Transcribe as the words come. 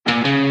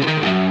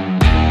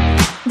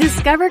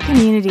Discover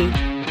community,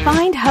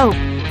 find hope,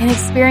 and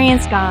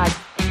experience God.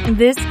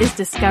 This is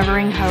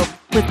Discovering Hope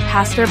with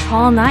Pastor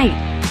Paul Knight.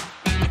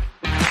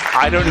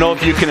 I don't know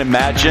if you can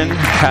imagine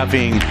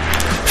having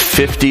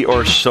 50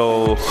 or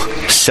so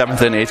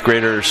 7th and 8th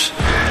graders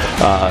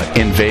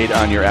invade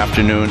on your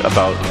afternoon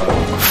about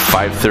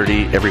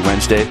 5:30 every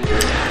Wednesday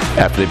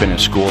after they've been in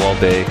school all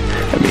day.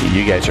 I mean,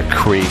 you guys are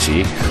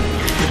crazy,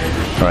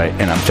 right?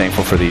 And I'm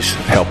thankful for these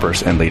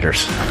helpers and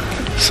leaders.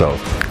 So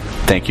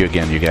thank you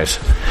again, you guys.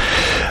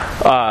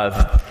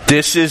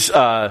 This is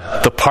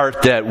the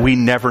part that we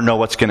never know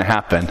what's going to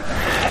happen.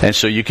 And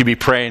so you could be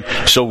praying.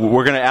 So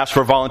we're going to ask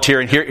for a volunteer.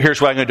 And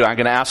here's what I'm going to do. I'm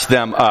going to ask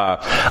them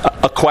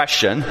a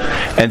question.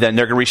 And then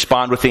they're going to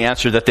respond with the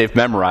answer that they've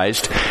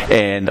memorized.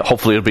 And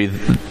hopefully it'll be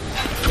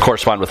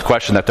correspond with the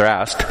question that they're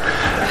asked.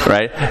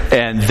 Right?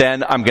 And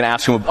then I'm going to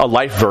ask them a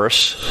life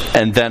verse.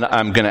 And then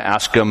I'm going to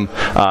ask them,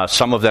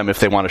 some of them, if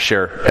they want to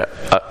share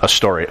a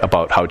story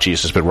about how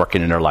Jesus has been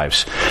working in their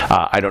lives.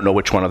 I don't know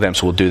which one of them,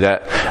 so we'll do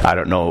that. I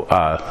don't know.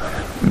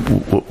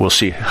 We'll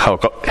see how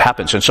it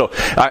happens. And so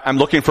I'm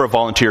looking for a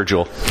volunteer,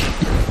 Jewel,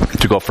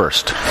 to go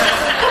first.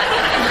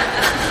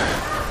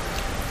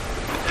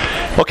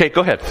 Okay,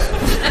 go ahead.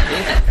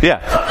 Yeah.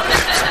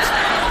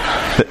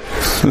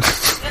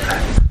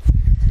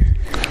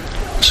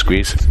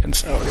 Squeeze. My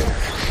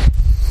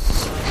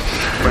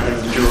name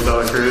is Jewel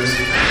Dela Cruz.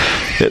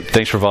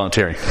 Thanks for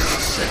volunteering.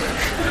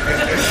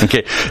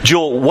 Okay,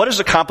 Jewel, what is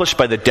accomplished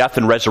by the death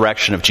and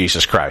resurrection of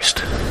Jesus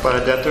Christ? By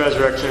the death and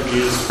resurrection of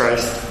Jesus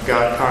Christ,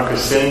 God conquered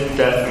sin,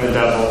 death, and the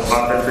devil,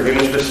 offered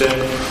forgiveness for sin,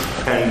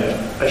 and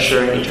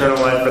assuring eternal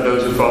life for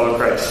those who follow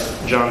Christ.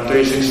 John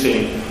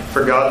 3:16.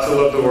 For God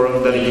so loved the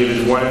world that He gave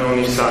His one and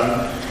only Son,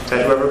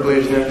 that whoever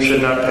believes in Him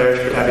should not perish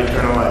but have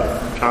eternal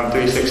life. John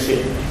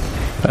 3:16.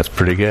 That's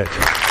pretty good.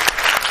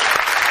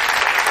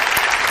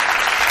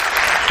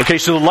 Okay,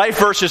 so the life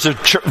verse is a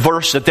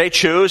verse that they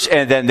choose,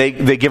 and then they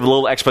give a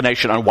little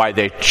explanation on why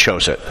they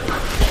chose it.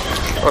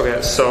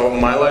 Okay, so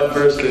my life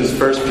verse is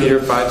 1 Peter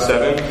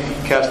 5:7.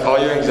 Cast all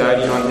your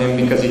anxiety on Him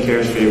because He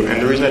cares for you. And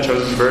the reason I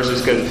chose this verse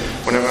is because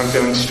whenever I'm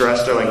feeling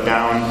stressed or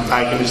down,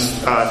 I can just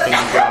think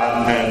of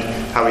God and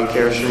how He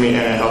cares for me,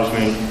 and it helps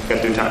me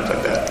get through times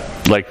like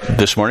that. Like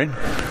this morning?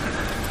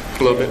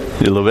 A little bit.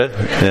 A little bit?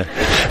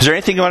 Yeah. Is there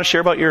anything you want to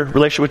share about your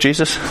relationship with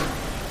Jesus?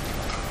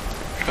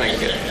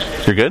 Thank you.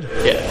 You're good?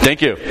 Yeah.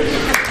 Thank you.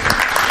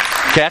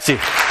 Cassie.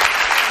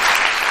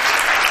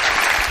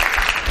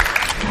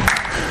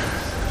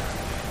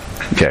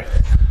 Okay.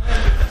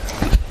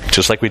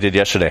 Just like we did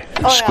yesterday.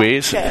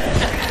 Squeeze. Yeah. Okay.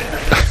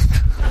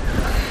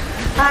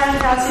 Hi, I'm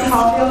Cassie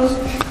Caulfield.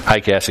 Hi,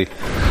 Cassie.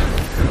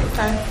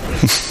 Hi.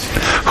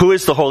 Who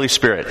is the Holy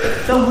Spirit?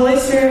 The Holy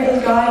Spirit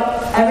is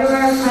God,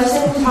 everywhere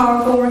present and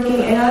powerful,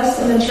 working in us,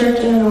 in the church,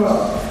 and in the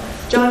world.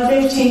 John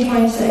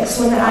 15:26.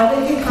 When the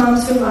advocate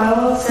comes, whom I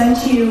will send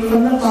to you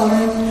from the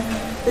Father,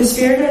 the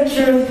Spirit of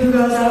truth who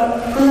goes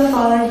out from the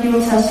Father, He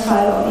will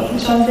testify about me.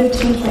 John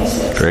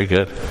 15:26. Very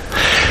good.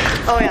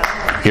 Oh,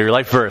 yeah. Your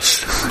life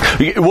verse.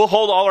 We'll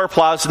hold all our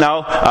applause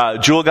now.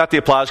 Jewel got the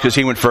applause because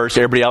he went first.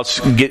 Everybody else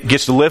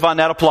gets to live on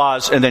that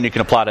applause, and then you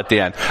can applaud at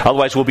the end.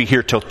 Otherwise, we'll be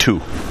here till 2.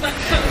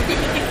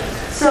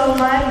 So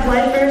my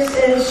life verse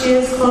is, she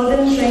is clothed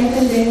in strength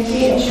and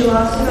dignity, and she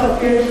walks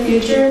without fear of the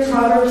future,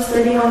 Proverbs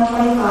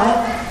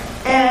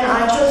 31:25. And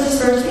I chose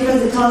this verse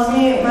because it tells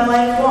me my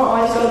life won't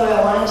always go the way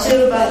I want it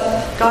to, but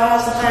God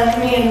has a plan for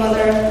me, and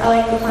whether I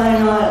like the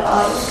plan or not,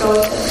 I'll just go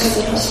with it because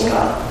I trust in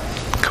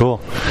God. Cool.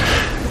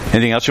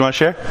 Anything else you want to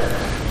share?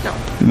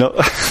 No?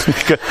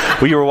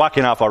 Well, you were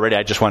walking off already.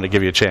 I just wanted to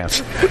give you a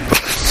chance.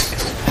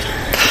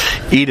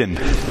 Eden.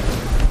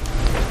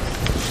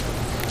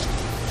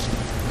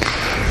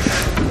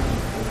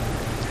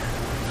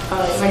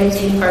 My name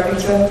is Eden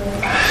Parkinson.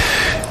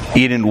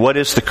 Eden, what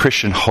is the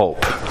Christian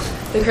hope?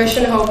 The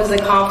Christian hope is the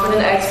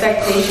confident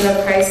expectation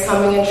of Christ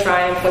coming in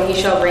triumph when He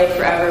shall reign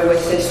forever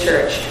with His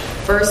church.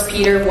 1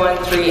 Peter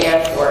 1:3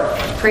 and 4.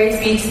 Praise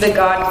be to the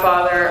God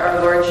Father,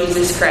 our Lord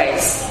Jesus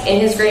Christ.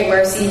 In His great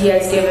mercy, He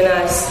has given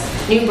us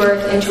new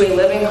birth into a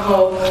living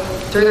hope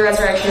through the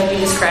resurrection of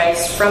Jesus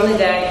Christ from the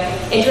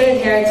dead, into an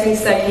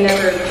inheritance that can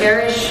never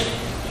perish,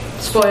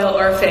 spoil,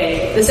 or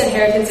fade. This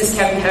inheritance is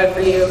kept in heaven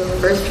for you.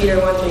 1 Peter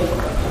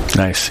 1:3-4.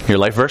 Nice. Your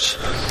life verse?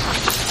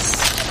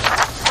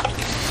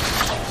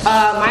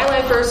 My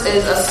life verse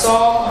is a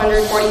Psalm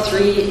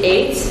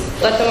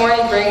 143:8. Let the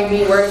morning bring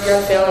me word of your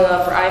unfailing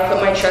love, for I put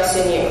my trust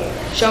in you.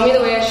 Show me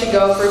the way I should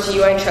go, for to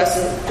you I trust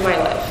in my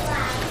life.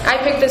 I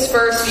picked this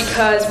verse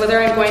because whether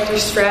I'm going through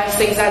stress,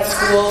 things at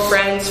school,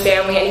 friends,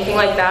 family, anything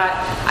like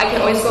that, I can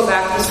always go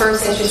back to this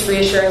verse, and it's just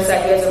reassurance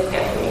that He has a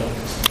plan for me.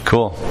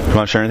 Cool. You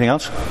want to share anything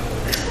else?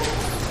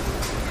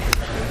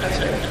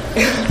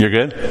 You're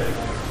good?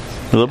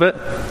 A little bit?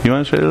 You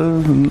want to say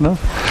no?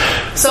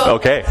 So,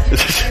 okay.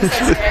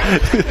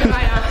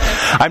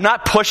 I'm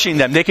not pushing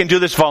them. They can do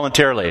this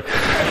voluntarily.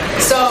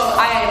 So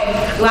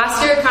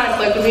last year it kind of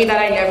clicked with me that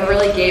I never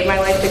really gave my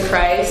life to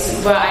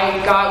Christ, but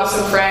I got with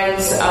some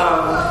friends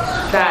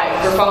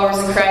that were followers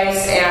of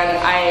Christ, and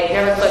I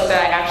never clicked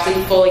that I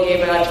actually fully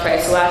gave my life to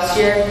Christ. So last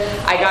year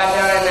I got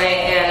down at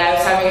night and I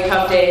was having a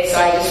tough day, so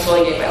I just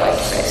fully gave my life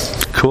to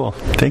Christ. Cool.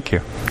 Thank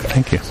you.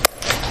 Thank you.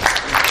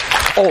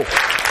 Oh,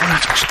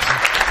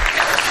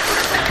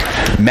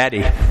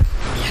 Maddie.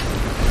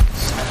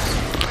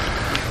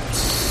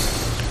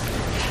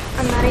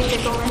 I'm Maddie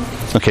Dickelman.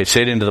 Okay,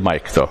 say it into the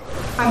mic, though.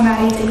 I'm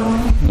Maddie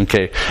Dickelman.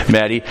 Okay,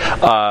 Maddie,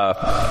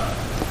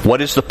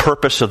 what is the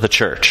purpose of the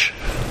church?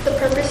 The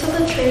purpose of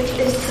the church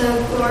is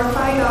to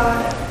glorify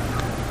God,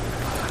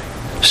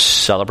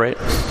 Celebrate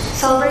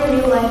celebrate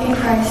new life in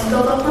Christ,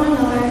 build up one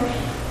another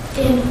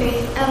in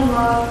faith and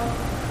love,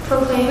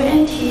 proclaim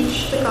and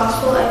teach the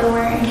gospel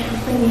everywhere, and care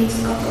for the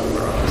needs of the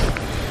world.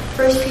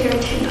 1 Peter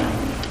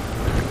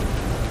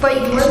 2:9.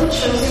 But you are the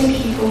chosen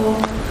people,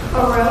 a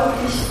royal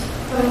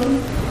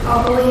priesthood, a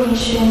holy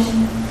nation,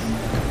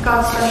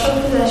 God's special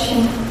possession,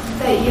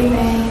 that you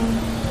may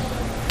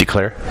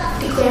declare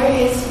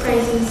His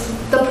praises,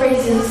 the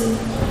praises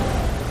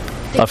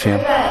of Him.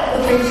 That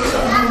the praises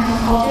of Him have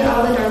called you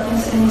out of the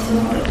darkness and into the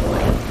wonderful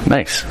light.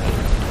 Nice.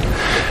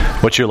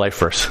 What's your life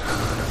verse?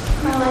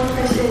 My life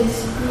verse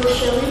is, you will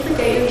surely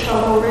forget your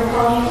trouble,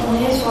 recalling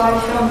only as water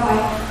thrown by,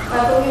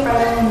 life will be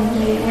brighter than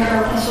noonday, and the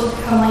darkness will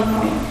become like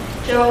morning.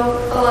 Job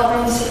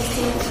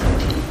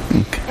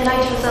 11:16-17. Okay. And I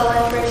chose that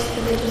life verse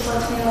because it just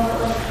lets me know that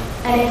like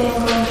anything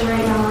I'm going through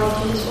right now, like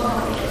Jesus will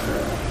help me get through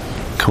it.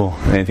 Cool.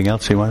 Anything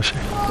else you want to say?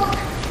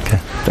 Okay,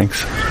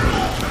 thanks.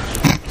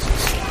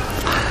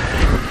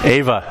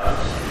 Ava.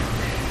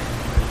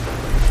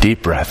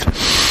 Deep breath.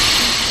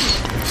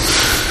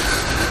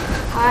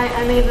 Hi,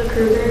 I'm Ava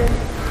Kruger.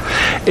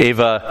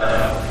 Ava,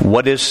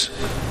 what is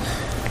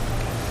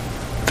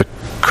the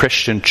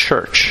Christian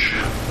church?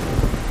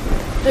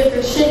 The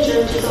Christian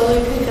church is all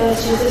who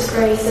confess Jesus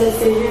Christ as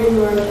Savior and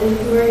Lord, and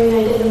who are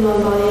united in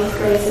one body as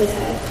Christ is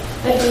head.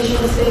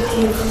 Ephesians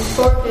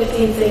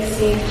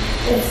 4:15-16.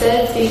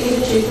 Instead, speaking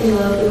the truth in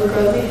love, we will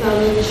grow to become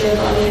the mature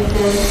body of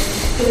Him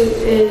who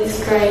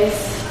is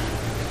Christ.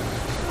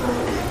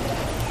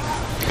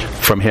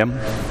 From Him,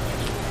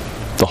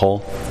 the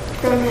whole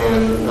From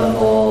Him, the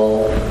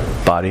whole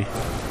body.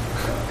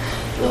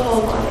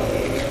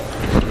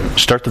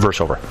 Start the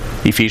verse over.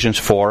 Ephesians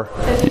 4.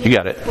 You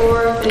got it.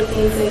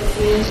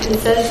 4:15-16.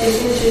 Instead,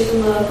 speaking the truth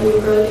in love, we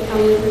will grow to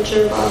become the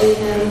mature body of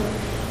Him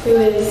who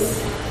is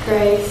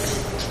Christ.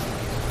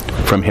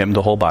 From Him,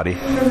 the whole body.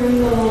 From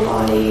Him, the whole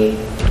body.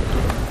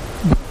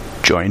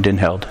 Joined and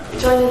held.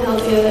 Joined and held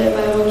together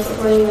by one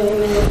supporting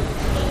ligament.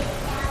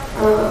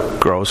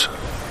 Grows.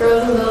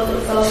 Grows and builds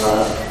itself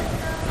up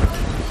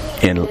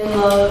In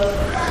love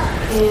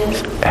and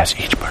as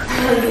each part.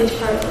 as each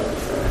part of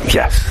itself.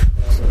 Yes.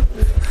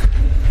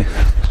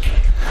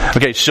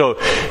 Okay, so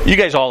you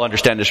guys all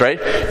understand this, right?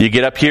 You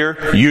get up here,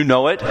 you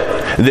know it.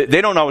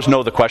 They don't always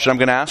know the question I'm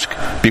going to ask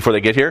before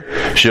they get here.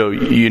 So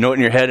you know it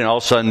in your head, and all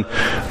of a sudden,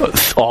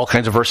 all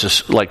kinds of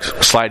verses like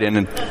slide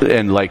in,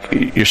 and like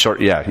you're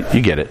yeah,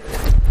 you get it.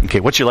 Okay,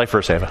 what's your life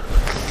verse, Ava?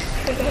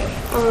 Okay.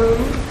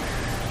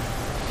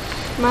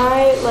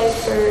 My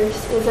life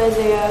verse is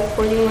Isaiah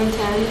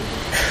 41:10.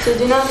 So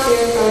do not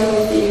fear, for I am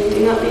with you. Do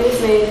not be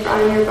dismayed, for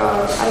I am your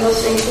God. I will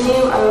strengthen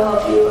you. I will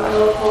help you. I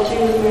will uphold you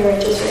with my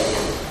righteous right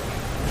hand.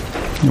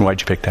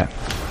 Why'd you pick that?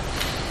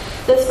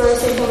 This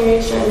verse is a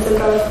reassurance of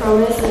God's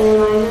promise and a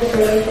reminder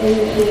for everything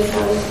that He has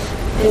done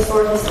is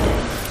for His time.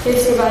 He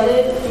has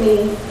provided me.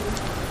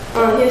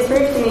 He has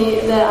proved to me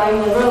that I am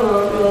never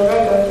alone. Wherever I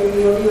go through, He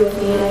will be with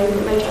me, and I can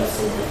put my trust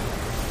in Him.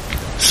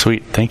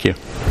 Sweet, thank you.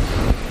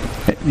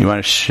 You want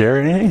to share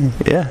anything?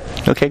 Yeah.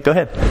 Okay, go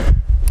ahead.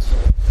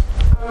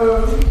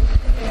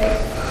 Okay.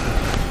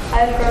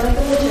 I've grown up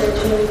in the church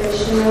and been a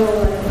Christian my whole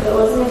life, but it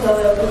wasn't until I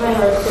opened my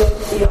heart to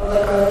see all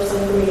that God has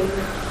done for me.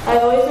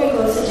 I've always been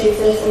close to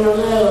Jesus and known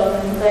that I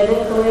love Him, but I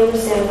didn't fully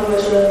understand how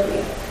much He loved me.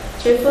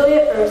 Truthfully,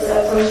 at first, I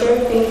was unsure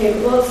of being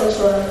capable of such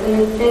love, and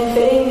in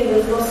fitting the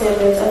visible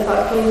standards I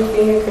thought came with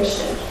being a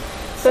Christian.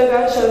 So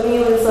God showed me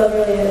what His love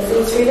really is.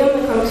 It's freedom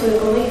that comes with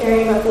only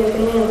caring about the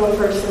opinion of one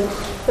person,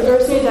 the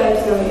person who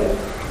died to know you.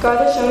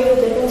 God has shown me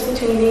the difference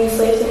between being a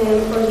slave to Him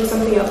or to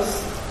something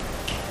else.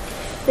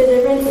 The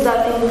difference is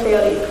that thing will fail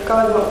you.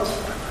 God won't.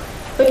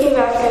 Looking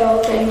back at all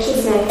the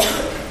anxious nights,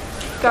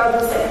 God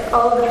was there.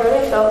 All of the hurt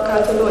I felt,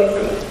 God took away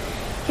from me.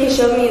 He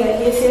showed me that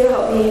He is here to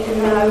help me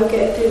and that I will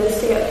get through this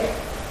together.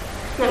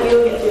 That we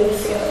will get through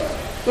this together.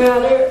 No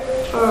matter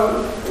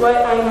what,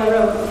 I am never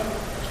alone.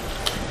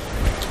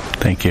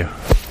 Thank you.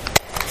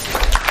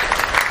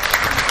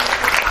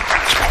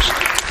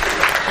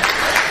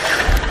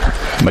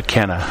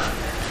 McKenna.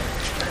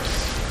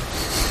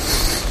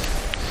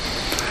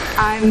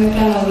 I'm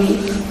McKenna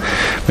Lee.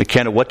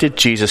 McKenna, what did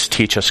Jesus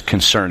teach us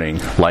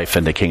concerning life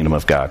in the kingdom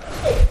of God?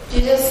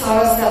 Jesus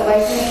taught us that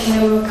life in the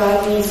kingdom of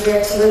God means we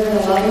are to live in a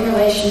loving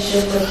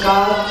relationship with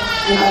God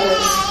and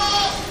others.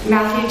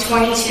 Matthew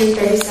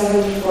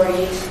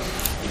 22:37-40.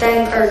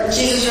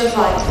 Jesus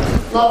replied,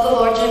 "Love the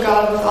Lord your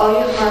God with all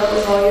your heart,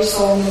 with all your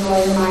soul, and with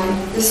all your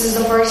mind. This is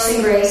the first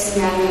and greatest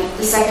commandment.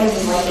 The second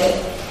is like it.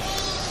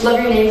 Love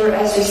your neighbor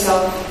as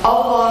yourself.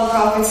 All the law and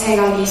prophets hang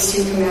on these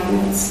two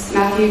commandments."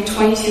 Matthew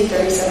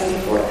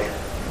 22:37-40.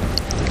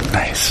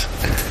 Nice.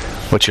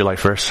 What's your life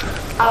verse?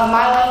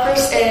 My life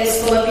verse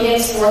is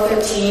Philippians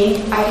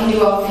 4:13. I can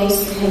do all things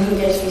through him who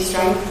gives me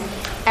strength.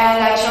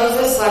 And I chose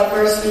this life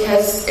verse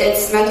because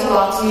it's meant a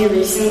lot to me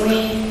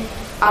recently.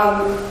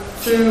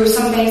 Through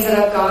some things that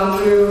I've gone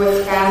through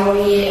with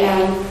family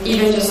and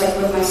even just like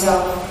with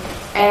myself.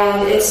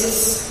 And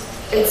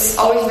it's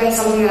always been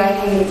something that I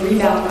can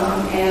rebound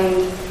on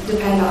and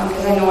depend on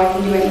because I know I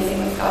can do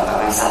anything with God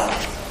by myself.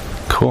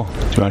 Cool.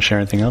 Do you want to share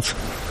anything else?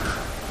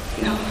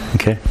 No.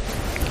 Okay.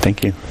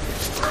 Thank you.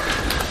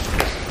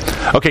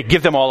 Okay,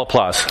 give them all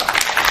applause.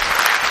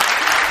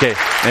 Okay,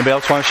 anybody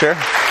else want to share?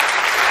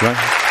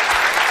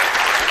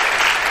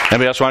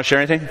 Anybody else want to share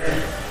anything?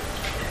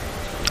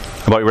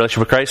 About your relationship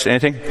with Christ?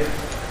 Anything?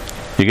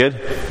 You good?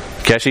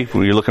 Cassie,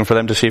 were you looking for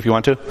them to see if you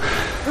want to?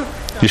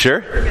 You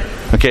sure?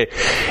 Okay.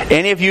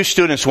 Any of you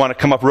students want to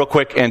come up real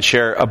quick and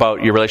share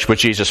about your relationship with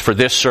Jesus for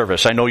this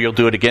service? I know you'll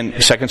do it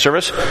again second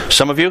service.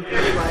 Some of you?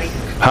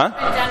 Huh?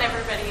 I've done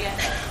everybody yet.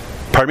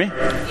 Pardon me?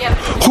 Yep.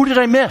 Who did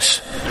I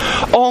miss?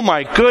 Oh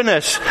my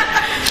goodness.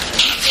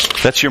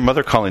 That's your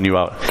mother calling you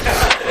out.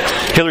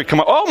 Hillary, come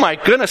on. Oh my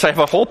goodness, I have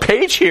a whole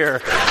page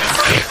here.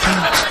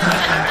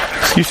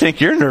 You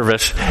think you're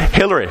nervous.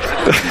 Hillary.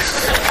 I'm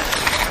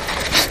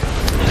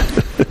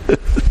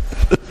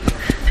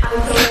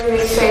familiar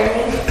with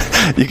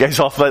Sharon. You guys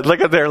all look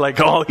at there like,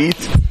 oh,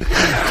 he's...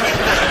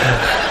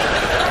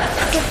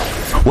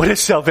 What is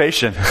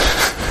salvation?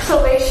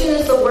 Salvation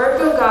is the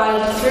work of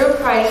God through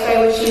Christ by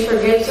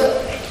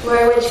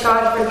which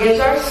God forgives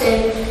our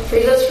sin,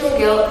 frees us from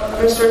guilt,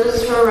 restores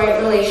us to a right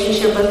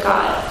relationship with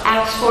God.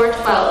 Acts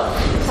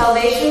 4:12.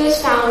 Salvation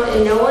is found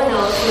in no one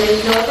else, for there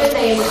is no other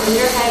name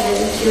under heaven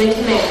given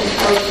to man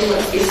by which we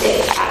must be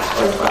saved. Acts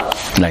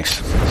 4:12.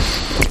 Nice.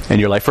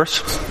 And your life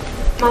verse?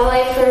 My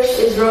life verse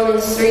is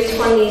Romans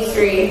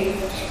 3:23.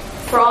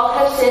 For all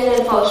have sinned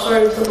and fall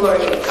short of the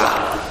glory of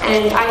God.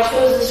 And I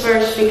chose this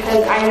verse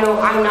because I know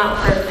I'm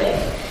not perfect.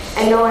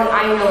 And no one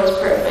I know is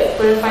perfect.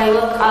 But if I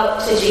look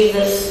up to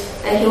Jesus,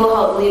 then he will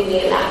help lead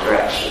me in that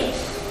direction.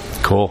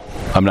 Cool.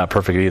 I'm not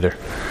perfect either.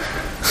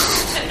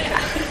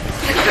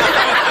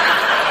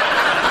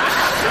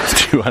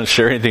 Do you want to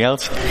share anything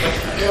else?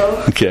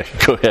 No. Okay,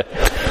 go ahead.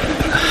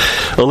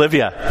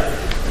 Olivia.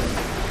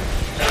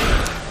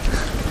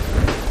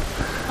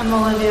 I'm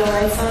Olivia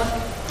Weitzel.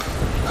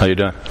 How you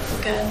doing?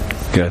 Good.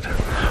 Good.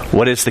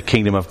 What is the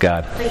kingdom of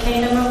God? The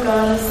kingdom of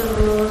God is the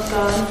rule of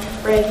God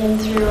breaking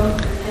through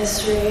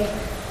history,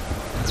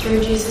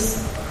 through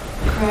Jesus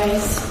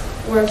Christ,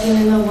 working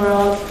in the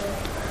world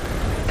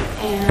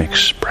and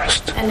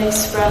expressed in the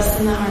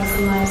hearts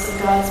and lives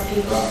of God's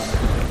people.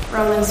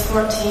 Romans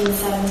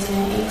 14:17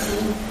 and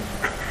 18.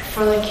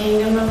 For the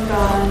kingdom of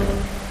God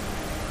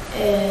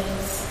is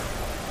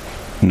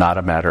not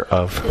a matter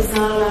of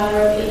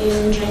eating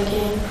and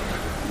drinking,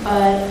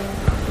 but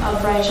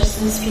of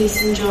righteousness,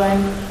 peace, and joy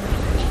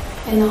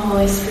in the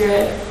Holy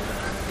Spirit,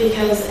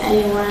 because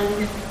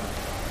anyone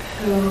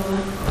who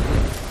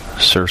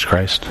serves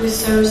Christ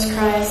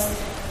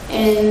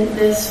in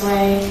this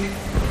way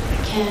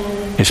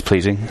is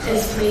pleasing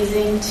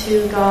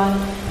to God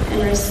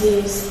and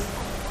receives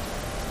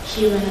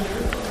human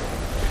approval.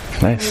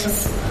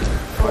 Nice.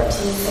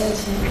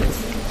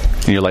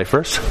 14:17. And your life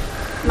verse?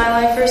 My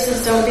life verse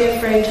is don't be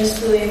afraid, just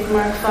believe,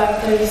 Mark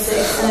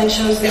 5:36. And I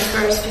chose this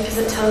verse because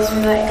it tells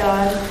me that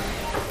God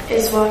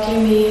is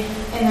walking me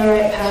in the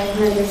right path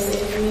and that He's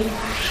leading me.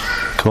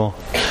 Cool.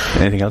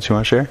 Anything else you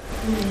want to share?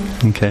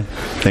 Mm-hmm. Okay.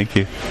 Thank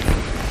you.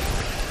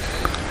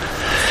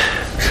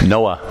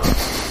 Noah.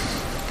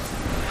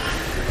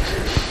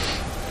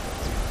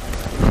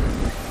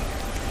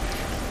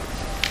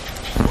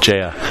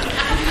 Jaya.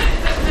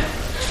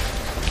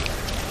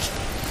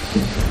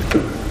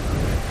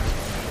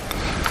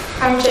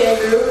 I'm Jaya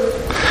Group.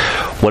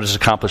 What is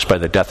accomplished by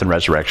the death and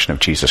resurrection of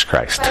Jesus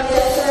Christ? By the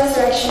death and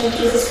resurrection of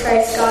Jesus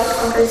Christ, God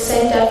conquered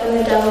sin, death, and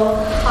the devil,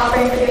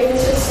 offering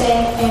forgiveness of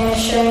sin and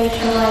assuring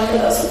eternal life for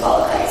those who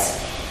follow Christ.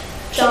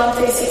 John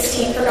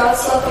 3:16. For God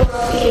so loved the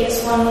world, He gave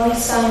His one only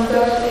Son.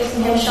 Whoever believes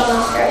in Him shall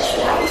not perish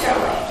but have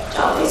eternal life.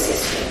 John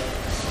 3:16.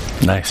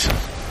 Nice.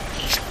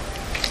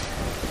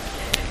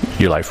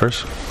 Your life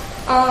verse?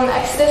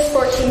 Exodus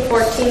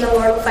 14:14. The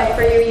Lord will fight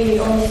for you. You need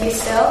only be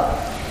still.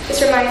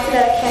 This reminds me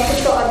that I can't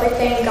control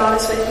everything. God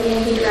is with me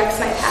and He directs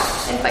my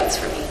path and fights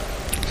for me.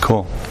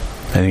 Cool.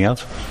 Anything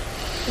else?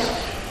 No.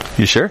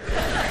 You sure?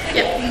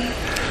 Yep.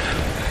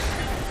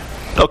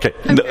 Okay.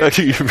 No,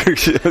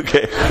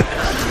 okay.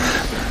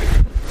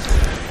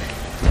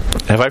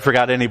 Have I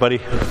forgot anybody?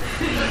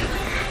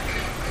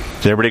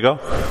 Did everybody go?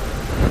 Do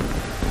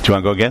you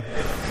want to go again?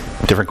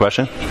 Different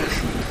question?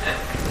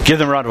 Give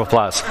them a round of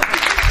applause.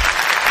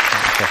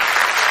 Okay.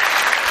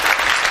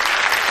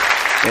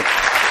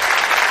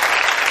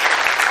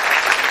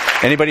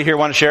 Anybody here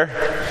want to share?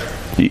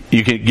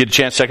 You can get a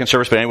chance second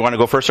service, but anyone want to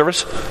go first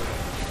service?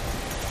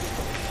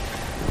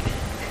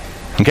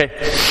 Okay.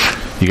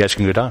 You guys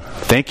can go down.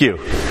 Thank you.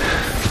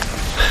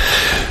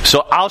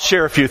 So I'll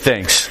share a few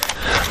things.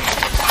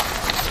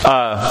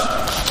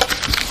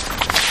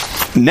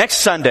 Next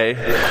Sunday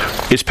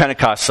is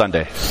Pentecost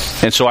Sunday.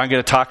 And so I'm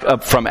going to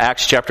talk from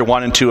Acts chapter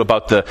 1 and 2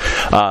 about the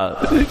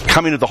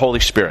coming of the Holy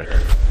Spirit.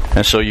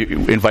 And so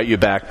you invite you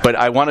back. But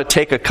I want to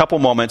take a couple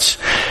moments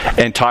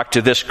and talk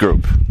to this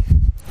group.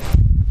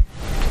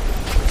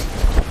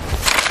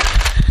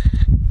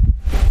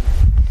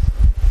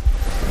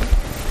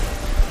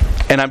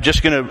 And I'm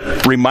just going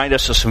to remind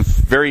us of some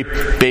very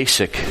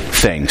basic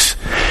things.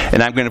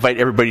 And I'm going to invite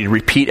everybody to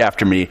repeat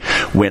after me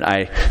when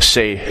I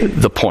say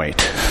the point.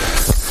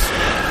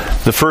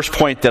 The first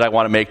point that I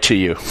want to make to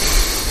you,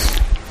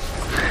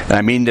 and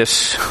I mean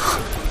this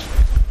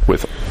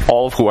with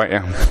all of who I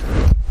am.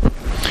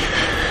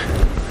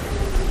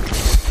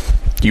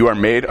 You are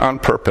made on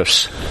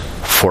purpose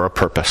for a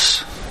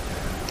purpose.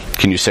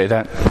 Can you say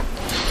that?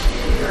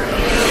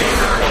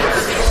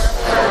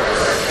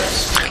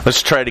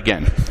 Let's try it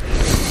again.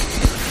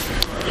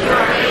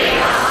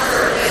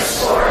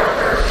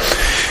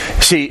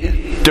 See,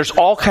 there's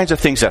all kinds of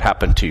things that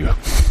happen to you.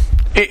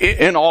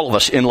 In all of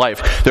us in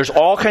life. There's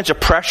all kinds of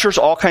pressures,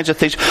 all kinds of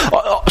things.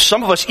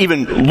 Some of us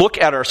even look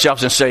at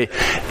ourselves and say,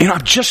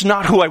 I'm just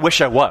not who I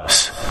wish I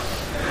was.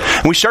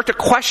 And we start to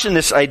question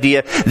this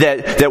idea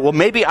that well,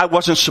 maybe I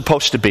wasn't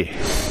supposed to be.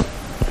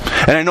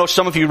 And I know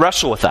some of you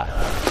wrestle with that.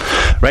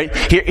 Right?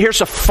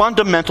 Here's a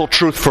fundamental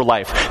truth for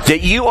life.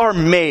 That you are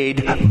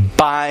made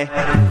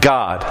by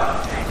God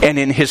and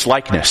in His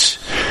likeness.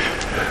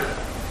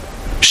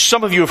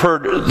 Some of you have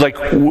heard, like,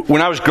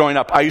 when I was growing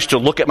up, I used to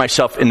look at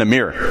myself in the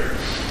mirror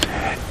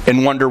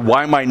and wonder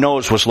why my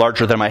nose was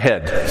larger than my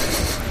head.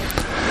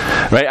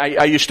 Right?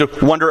 I used to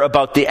wonder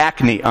about the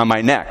acne on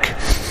my neck.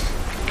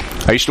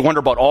 I used to wonder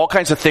about all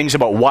kinds of things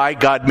about why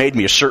God made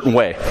me a certain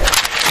way.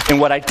 And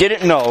what I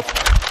didn't know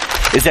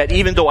is that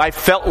even though I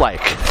felt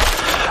like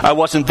I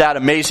wasn't that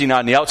amazing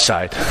on the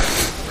outside,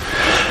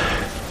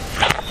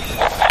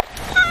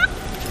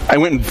 I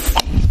went and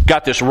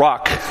got this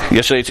rock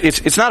yesterday.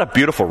 It's not a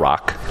beautiful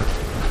rock.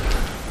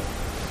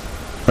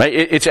 Right?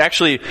 It's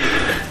actually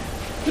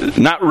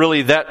not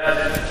really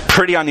that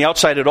pretty on the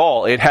outside at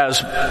all. It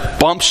has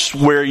bumps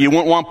where you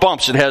wouldn't want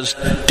bumps. It has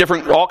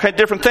all kinds of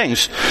different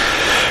things.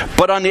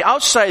 But on the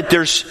outside,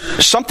 there's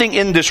something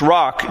in this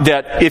rock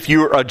that if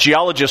you're a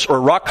geologist or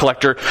a rock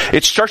collector,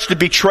 it starts to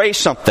betray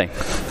something.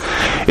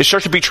 It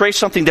starts to betray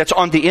something that's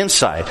on the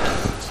inside.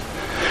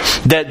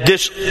 That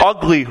this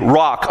ugly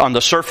rock on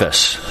the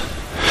surface,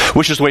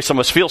 which is the way some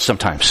of us feel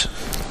sometimes.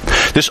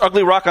 This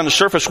ugly rock on the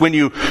surface, when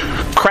you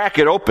crack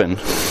it open,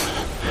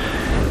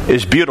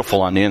 is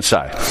beautiful on the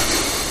inside.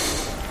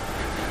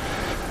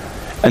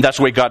 And that's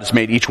the way God has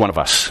made each one of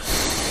us.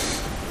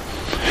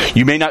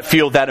 You may not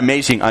feel that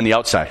amazing on the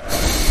outside,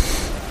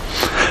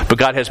 but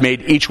God has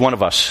made each one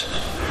of us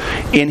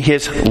in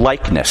His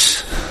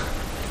likeness,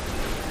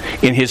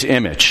 in His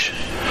image,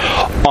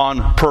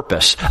 on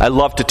purpose. I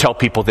love to tell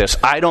people this.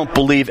 I don't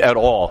believe at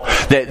all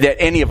that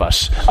any of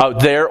us out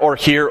there or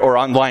here or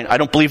online, I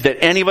don't believe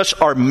that any of us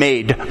are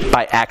made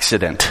by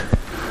accident.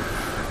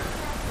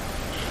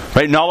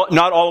 Right? Not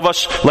all of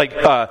us,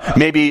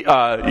 maybe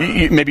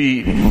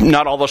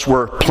not all of us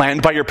were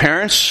planned by your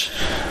parents.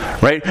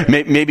 Right?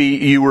 Maybe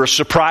you were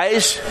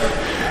surprised.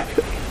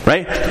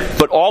 Right?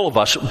 But all of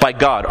us, by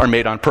God, are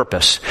made on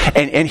purpose.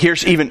 And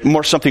here's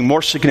something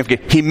more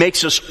significant. He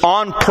makes us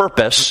on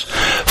purpose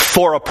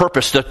for a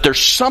purpose. That there's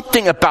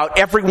something about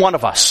every one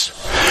of us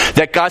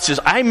that God says,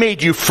 I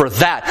made you for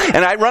that.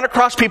 And I run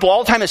across people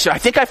all the time that say, I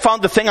think I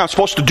found the thing I'm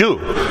supposed to do.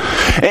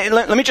 And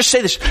let me just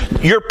say this.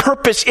 Your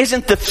purpose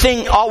isn't the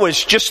thing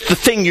always just the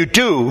thing you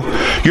do.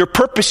 Your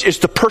purpose is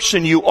the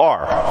person you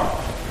are.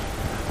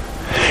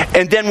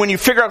 And then when you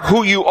figure out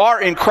who you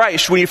are in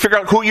Christ, when you figure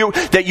out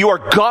that you are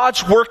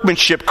God's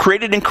workmanship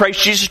created in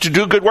Christ Jesus to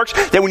do good works,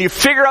 that when you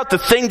figure out the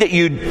thing that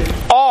you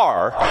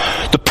are,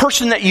 the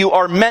person that you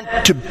are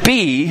meant to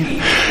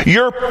be,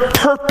 your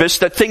purpose,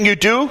 that thing you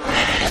do,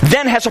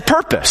 then has a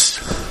purpose.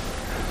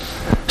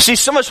 See,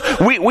 some of us,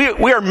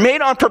 we are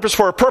made on purpose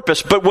for a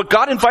purpose, but what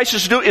God invites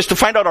us to do is to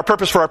find out our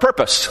purpose for our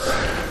purpose.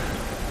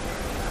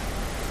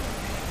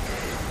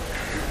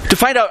 To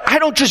find out, I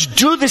don't just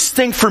do this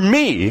thing for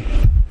me.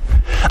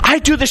 I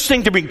do this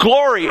thing to bring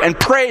glory and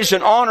praise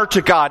and honor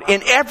to God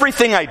in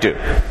everything I do.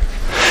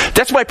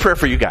 That's my prayer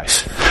for you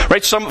guys.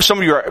 Right? Some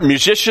of you are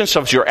musicians,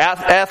 some of you are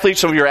athletes,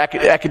 some of you are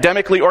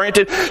academically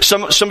oriented,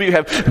 some of you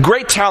have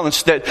great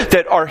talents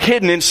that are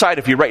hidden inside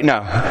of you right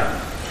now.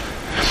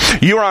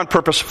 You are on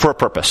purpose for a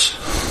purpose.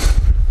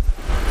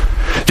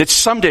 That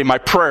someday my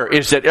prayer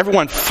is that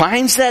everyone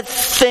finds that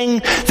thing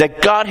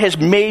that God has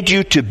made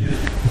you to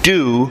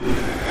do,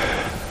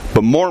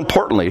 but more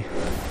importantly,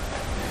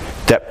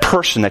 that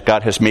person that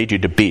God has made you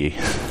to be,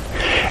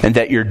 and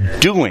that your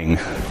doing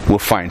will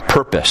find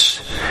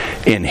purpose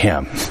in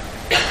Him.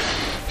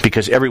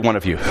 Because every one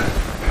of you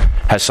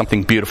has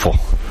something beautiful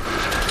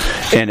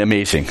and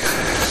amazing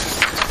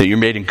that you're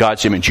made in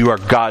God's image. You are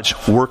God's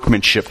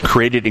workmanship,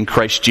 created in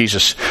Christ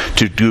Jesus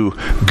to do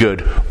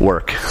good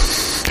work.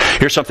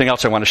 Here's something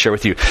else I want to share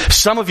with you.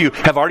 Some of you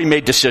have already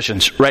made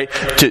decisions, right?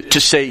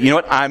 To say, you know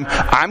what,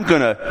 I'm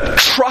going to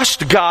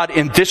trust God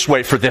in this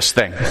way for this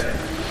thing.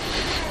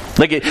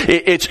 Like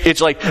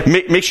it's like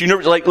makes you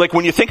nervous. Like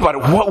when you think about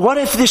it, what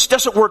if this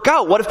doesn't work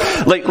out? What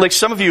if like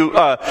some of you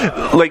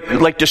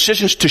like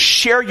decisions to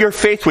share your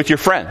faith with your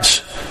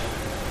friends?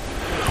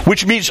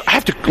 Which means I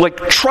have to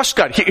trust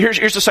God.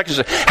 Here's the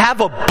second.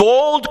 Have a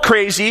bold,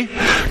 crazy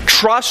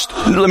trust.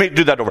 Let me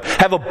do that over.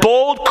 Have a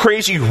bold,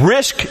 crazy,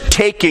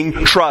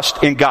 risk-taking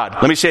trust in God.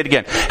 Let me say it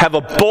again. Have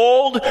a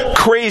bold,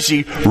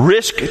 crazy,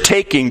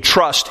 risk-taking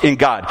trust in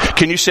God.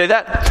 Can you say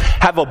that?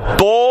 Have a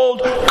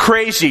bold,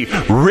 crazy,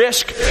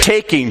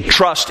 risk-taking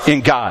trust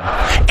in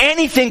God.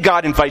 Anything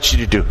God invites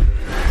you to do.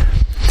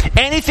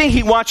 Anything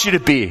He wants you to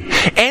be.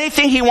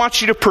 Anything He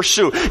wants you to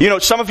pursue. You know,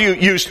 some of you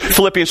used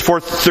Philippians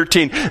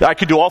 4:13. I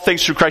can do all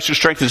things through Christ who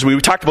strengthens me.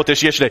 We talked about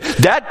this yesterday.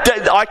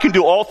 That I can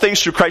do all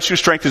things through Christ who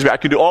strengthens me. I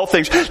can do all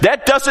things.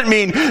 That doesn't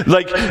mean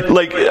like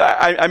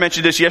I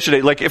mentioned this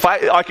yesterday. Like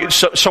if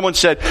someone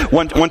said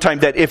one time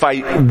that if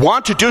I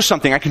want to do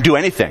something, I can do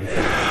anything.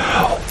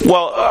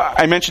 Well,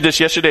 I mentioned this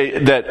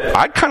yesterday that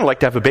I'd kind of like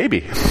to have a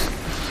baby.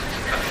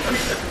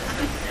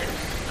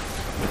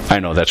 I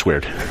know, that's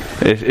weird.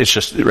 It's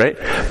just, right?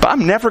 But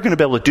I'm never going to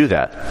be able to do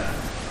that.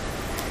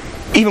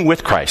 Even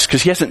with Christ,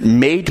 because He hasn't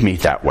made me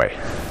that way.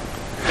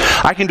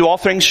 I can do all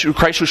things through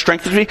Christ who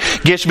strengthens me,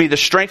 gives me the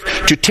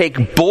strength to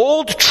take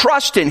bold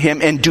trust in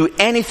Him and do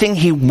anything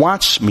He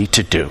wants me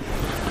to do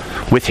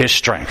with His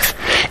strength.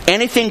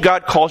 Anything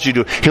God calls you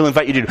to, He'll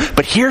invite you to do.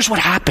 But here's what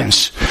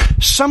happens.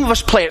 Some of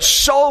us play it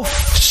so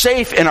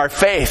safe in our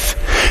faith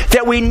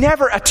that we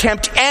never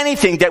attempt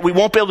anything that we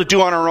won't be able to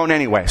do on our own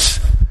anyways.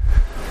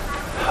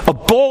 A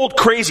bold,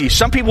 crazy.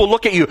 Some people will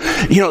look at you,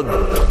 you know,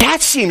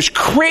 that seems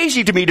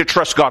crazy to me to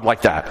trust God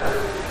like that.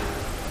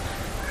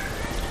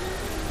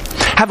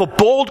 Have a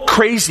bold,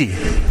 crazy,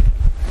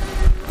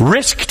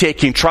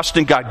 risk-taking trust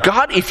in God.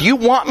 God, if you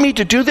want me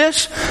to do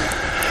this,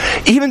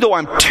 even though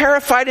I'm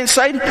terrified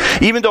inside,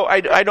 even though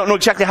I don't know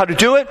exactly how to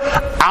do it,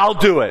 I'll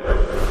do it.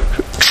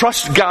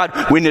 Trust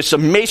God when it's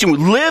amazing.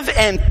 Live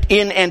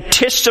in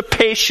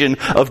anticipation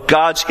of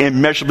God's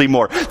immeasurably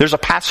more. There's a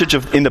passage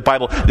in the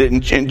Bible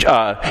in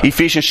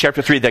Ephesians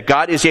chapter 3 that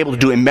God is able to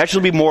do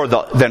immeasurably more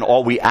than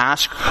all we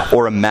ask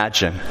or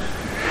imagine.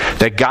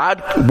 That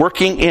God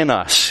working in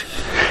us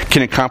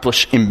can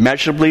accomplish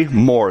immeasurably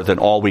more than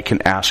all we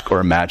can ask or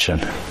imagine.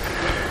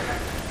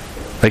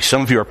 Like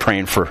some of you are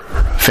praying for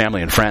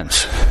family and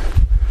friends.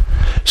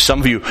 Some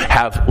of you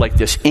have like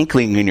this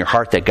inkling in your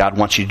heart that God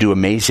wants you to do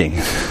amazing.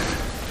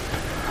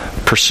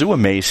 Pursue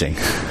amazing.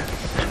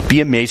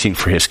 Be amazing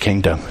for His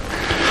kingdom.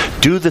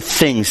 Do the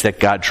things that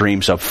God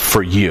dreams of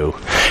for you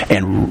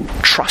and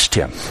trust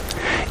Him.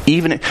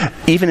 Even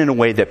in a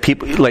way that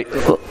people, like,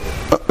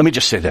 let me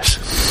just say this.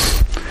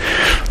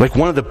 Like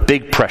one of the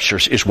big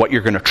pressures is what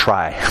you're going to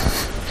try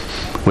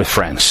with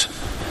friends.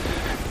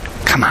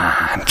 Come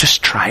on,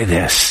 just try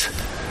this.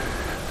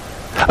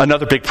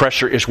 Another big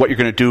pressure is what you're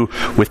going to do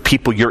with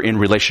people you're in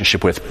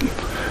relationship with.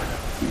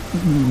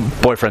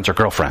 Boyfriends or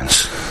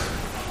girlfriends.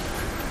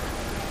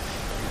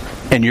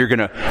 And you're going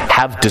to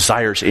have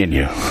desires in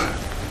you.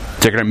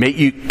 They're going to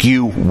make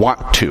you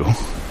want to.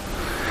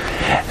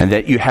 And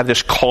that you have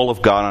this call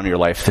of God on your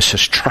life that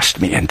says, trust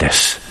me in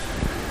this.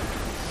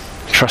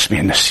 Trust me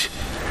in this.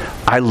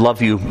 I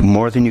love you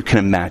more than you can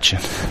imagine.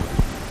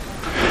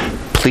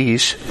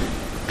 Please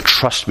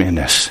trust me in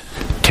this.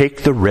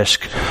 Take the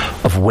risk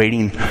of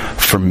waiting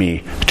for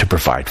me to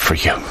provide for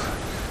you.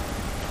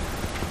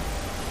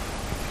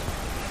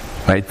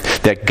 Right?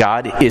 That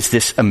God is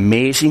this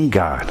amazing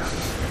God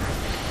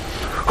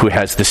who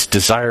has this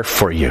desire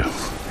for you,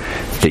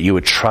 that you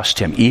would trust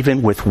Him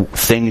even with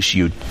things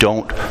you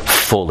don't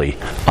fully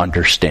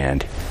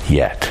understand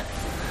yet.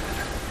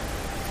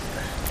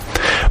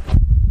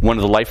 One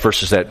of the life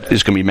verses that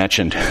is going to be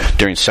mentioned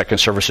during second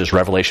service is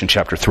Revelation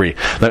chapter 3.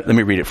 Let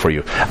me read it for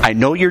you. I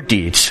know your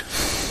deeds,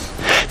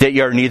 that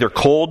you are neither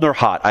cold nor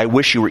hot. I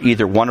wish you were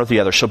either one or the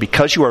other. So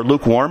because you are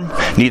lukewarm,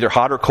 neither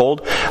hot or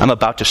cold, I'm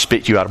about to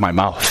spit you out of my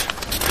mouth.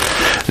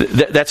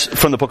 That's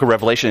from the book of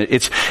Revelation.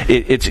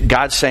 It's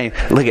God saying,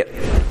 look at,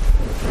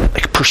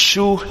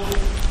 pursue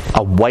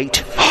a white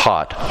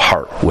hot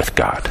heart with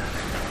God.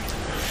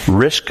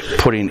 Risk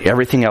putting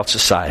everything else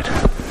aside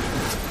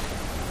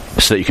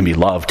so that you can be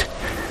loved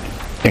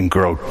and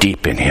grow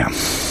deep in Him.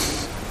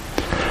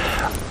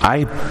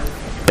 I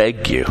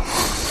beg you,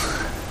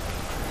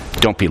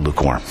 don't be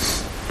lukewarm.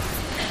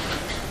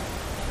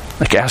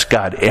 Like ask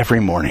God every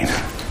morning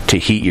to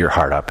heat your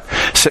heart up.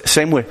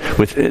 Same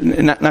with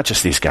not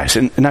just these guys,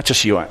 and not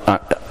just you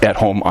at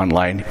home,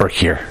 online, or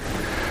here.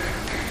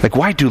 Like,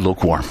 why do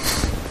lukewarm?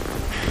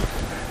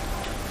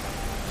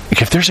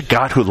 Like, if there's a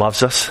God who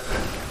loves us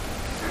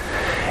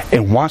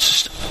and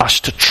wants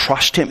us to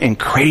trust Him in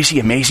crazy,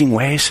 amazing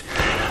ways,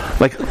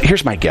 like,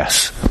 here's my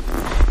guess.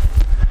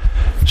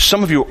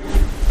 Some of you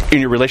in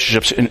your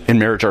relationships in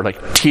marriage are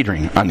like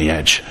teetering on the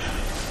edge.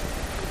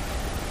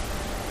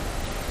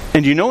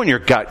 And you know in your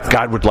gut,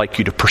 God would like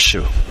you to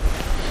pursue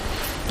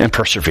and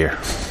persevere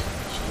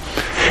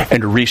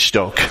and to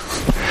restoke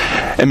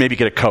and maybe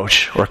get a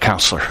coach or a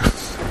counselor.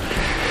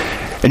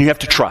 And you have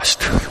to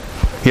trust.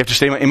 You have to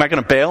say, am I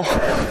going to bail?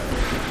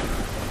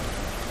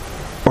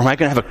 Or am I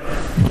going to have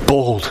a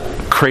bold,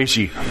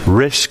 crazy,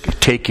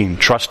 risk-taking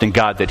trust in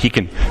God that He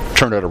can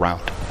turn it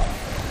around?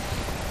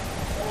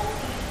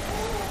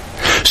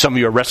 Some of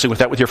you are wrestling with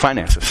that with your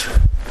finances.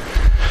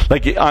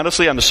 Like,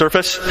 honestly, on the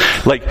surface,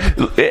 like,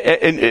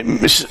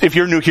 and if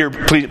you're new here,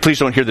 please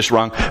don't hear this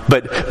wrong.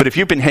 But if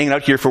you've been hanging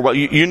out here for a while,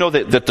 you know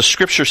that the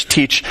scriptures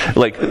teach,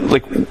 like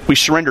we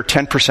surrender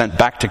 10%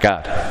 back to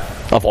God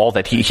of all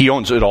that He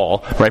owns it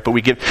all, right? But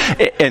we give,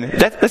 and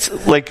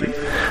that's like,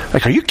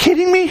 are you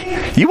kidding me?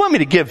 You want me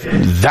to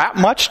give that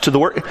much to the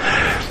work?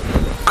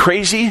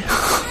 Crazy,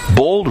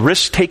 bold,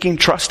 risk-taking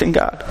trust in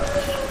God,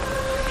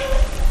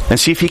 and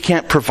see if He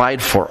can't provide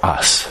for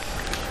us.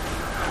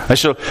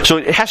 So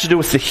it has to do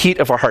with the heat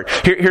of our heart.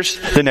 Here's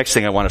the next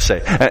thing I want to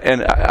say. And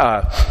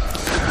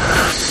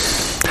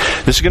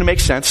this is going to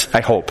make sense,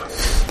 I hope.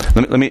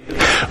 Let me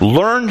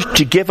learn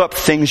to give up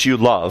things you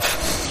love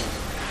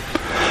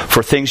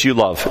for things you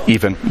love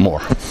even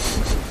more.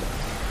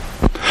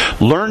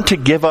 Learn to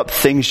give up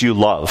things you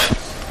love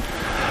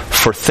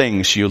for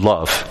things you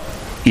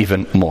love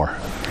even more.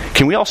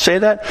 Can we all say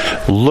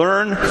that?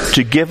 Learn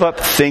to give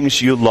up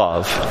things you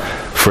love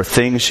for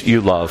things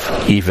you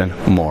love even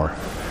more.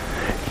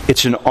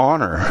 It's an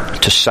honor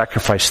to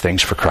sacrifice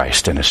things for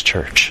Christ and His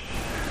church.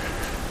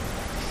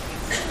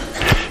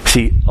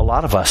 See, a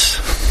lot of us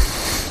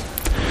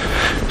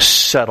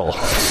settle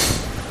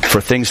for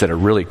things that are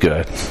really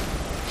good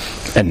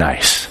and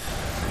nice,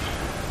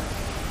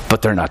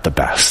 but they're not the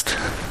best.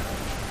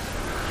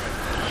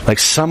 Like,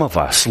 some of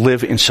us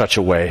live in such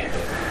a way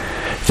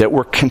that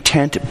we're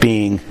content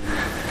being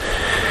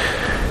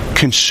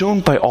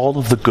consumed by all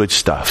of the good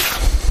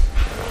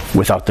stuff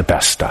without the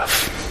best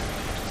stuff.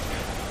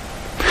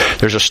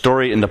 There's a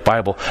story in the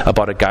Bible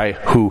about a guy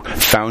who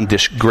found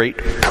this great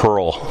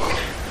pearl.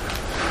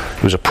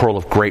 It was a pearl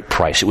of great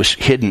price. It was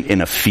hidden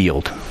in a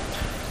field,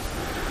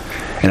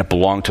 and it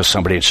belonged to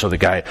somebody. And so the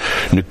guy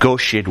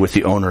negotiated with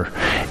the owner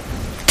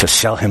to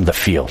sell him the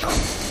field.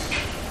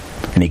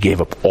 And he gave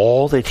up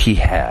all that he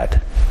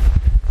had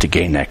to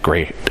gain that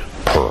great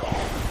pearl.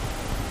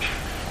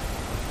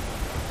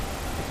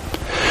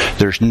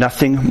 There's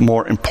nothing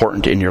more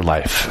important in your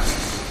life.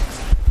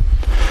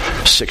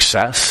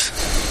 Success,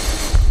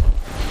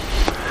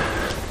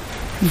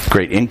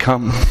 great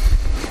income,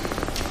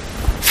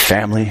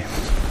 family,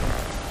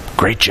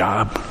 great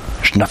job.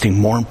 There's nothing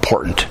more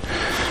important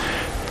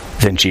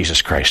than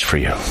Jesus Christ for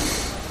you.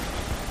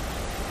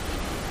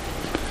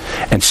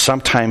 And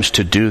sometimes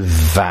to do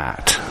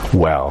that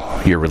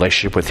well, your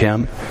relationship with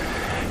Him,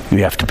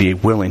 you have to be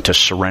willing to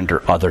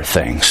surrender other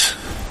things.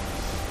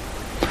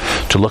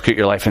 To look at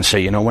your life and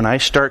say, when I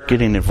start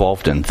getting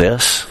involved in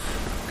this,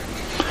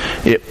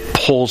 it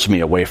pulls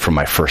me away from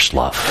my first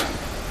love.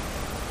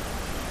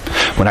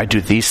 When I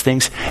do these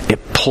things,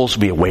 it pulls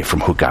me away from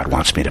who God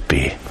wants me to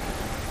be.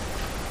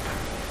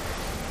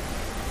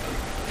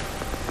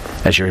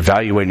 As you're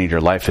evaluating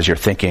your life, as you're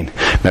thinking,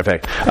 matter of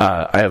fact,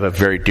 I have a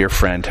very dear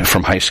friend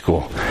from high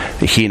school.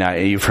 He and I,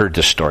 you've heard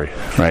this story,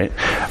 right?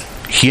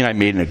 He and I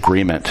made an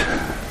agreement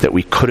that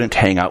we couldn't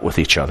hang out with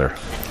each other,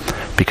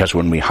 because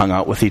when we hung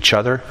out with each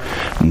other,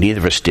 neither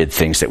of us did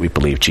things that we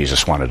believed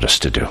Jesus wanted us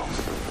to do.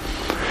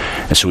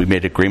 And so we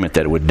made an agreement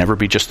that it would never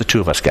be just the two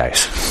of us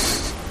guys,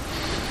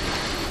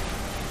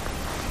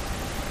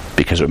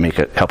 because it would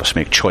help us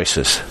make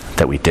choices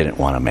that we didn't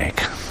want to make.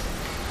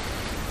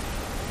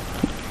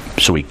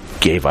 So we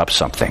gave up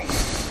something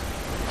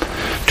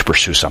to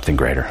pursue something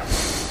greater.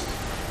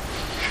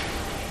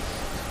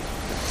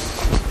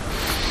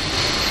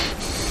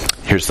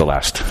 Here's the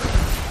last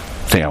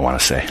thing I want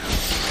to say.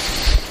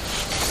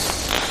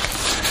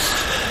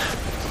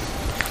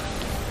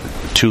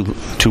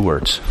 Two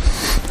words.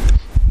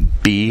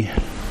 Be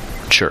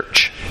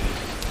church.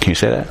 Can you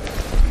say that?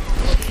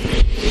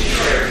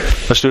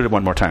 Let's do it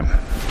one more time.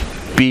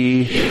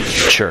 Be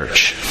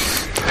church.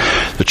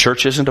 The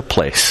church isn't a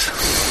place.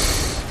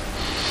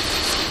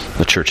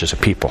 The church is a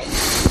people.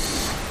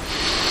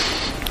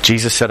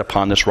 Jesus said,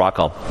 upon this rock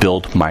I'll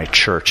build my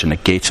church, and the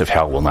gates of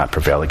hell will not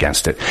prevail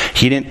against it.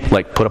 He didn't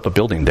put up a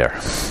building there.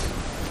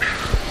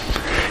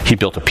 He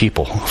built a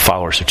people,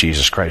 followers of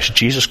Jesus Christ.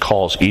 Jesus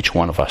calls each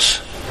one of us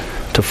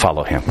to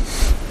follow Him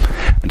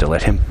and to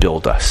let Him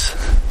build us.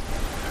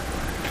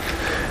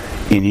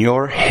 In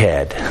your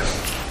head,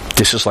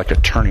 this is like a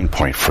turning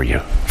point for you,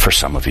 for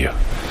some of you.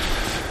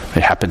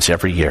 It happens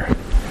every year.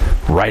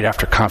 Right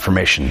after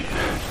confirmation,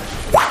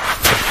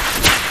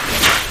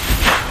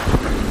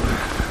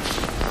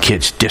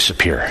 kids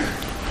disappear.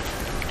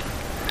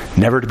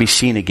 Never to be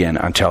seen again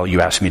until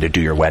you ask me to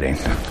do your wedding.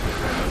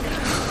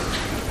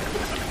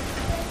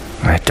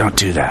 Right? Don't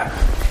do that.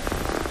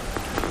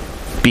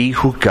 Be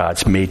who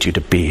God's made you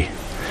to be.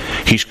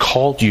 He's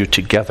called you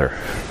together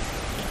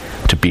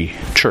to be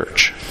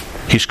church.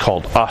 He's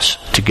called us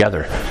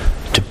together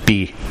to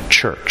be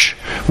church.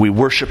 We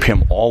worship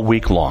him all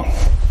week long.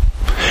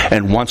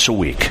 And once a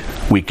week,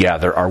 we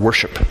gather our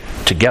worship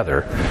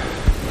together.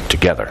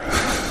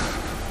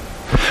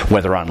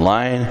 Whether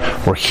online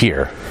or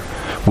here,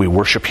 we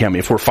worship him.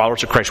 If we're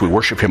followers of Christ, we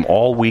worship him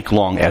all week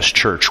long as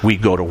church. We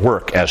go to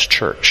work as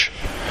church.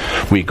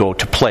 We go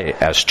to play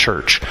as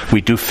church.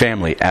 We do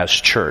family as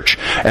church.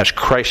 As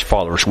Christ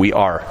followers, we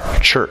are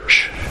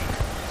church.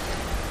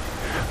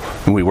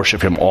 And we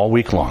worship him all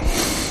week long.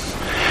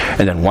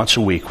 And then once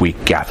a week, we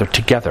gather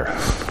together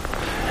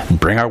and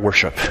bring our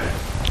worship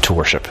to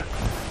worship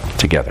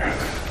together.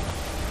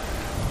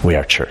 We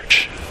are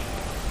church.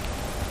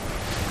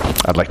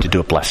 I'd like to do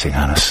a blessing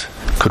on us.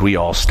 Could we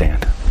all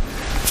stand?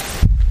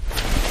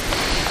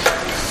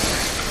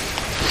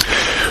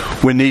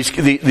 When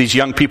these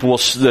young people,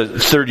 the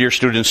third-year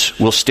students,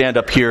 will stand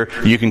up here,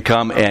 you can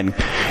come and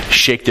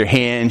shake their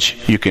hands.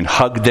 You can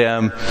hug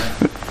them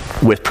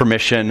with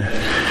permission.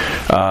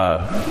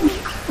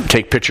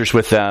 Take pictures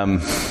with them.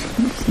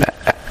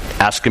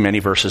 Ask them any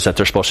verses that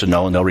they're supposed to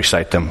know, and they'll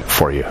recite them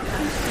for you.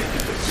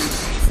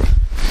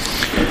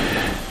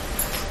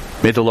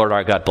 May the Lord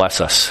our God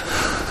bless us.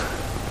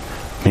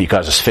 May he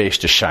cause his face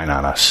to shine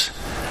on us.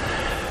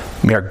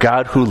 May our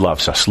God who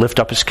loves us lift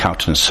up his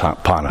countenance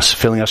upon us,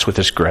 filling us with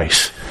his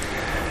grace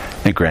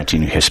and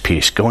granting you his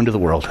peace. Go into the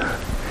world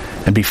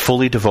and be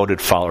fully devoted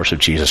followers of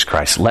Jesus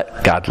Christ.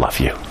 Let God love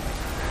you.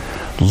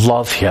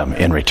 Love him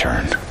in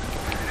return.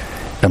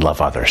 And love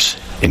others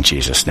in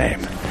Jesus'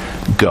 name.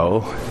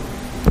 Go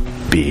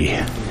be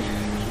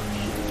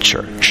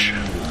church.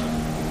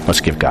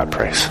 Let's give God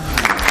praise.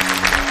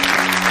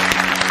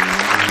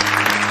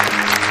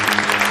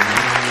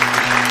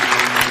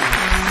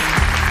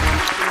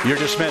 You're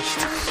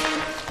dismissed.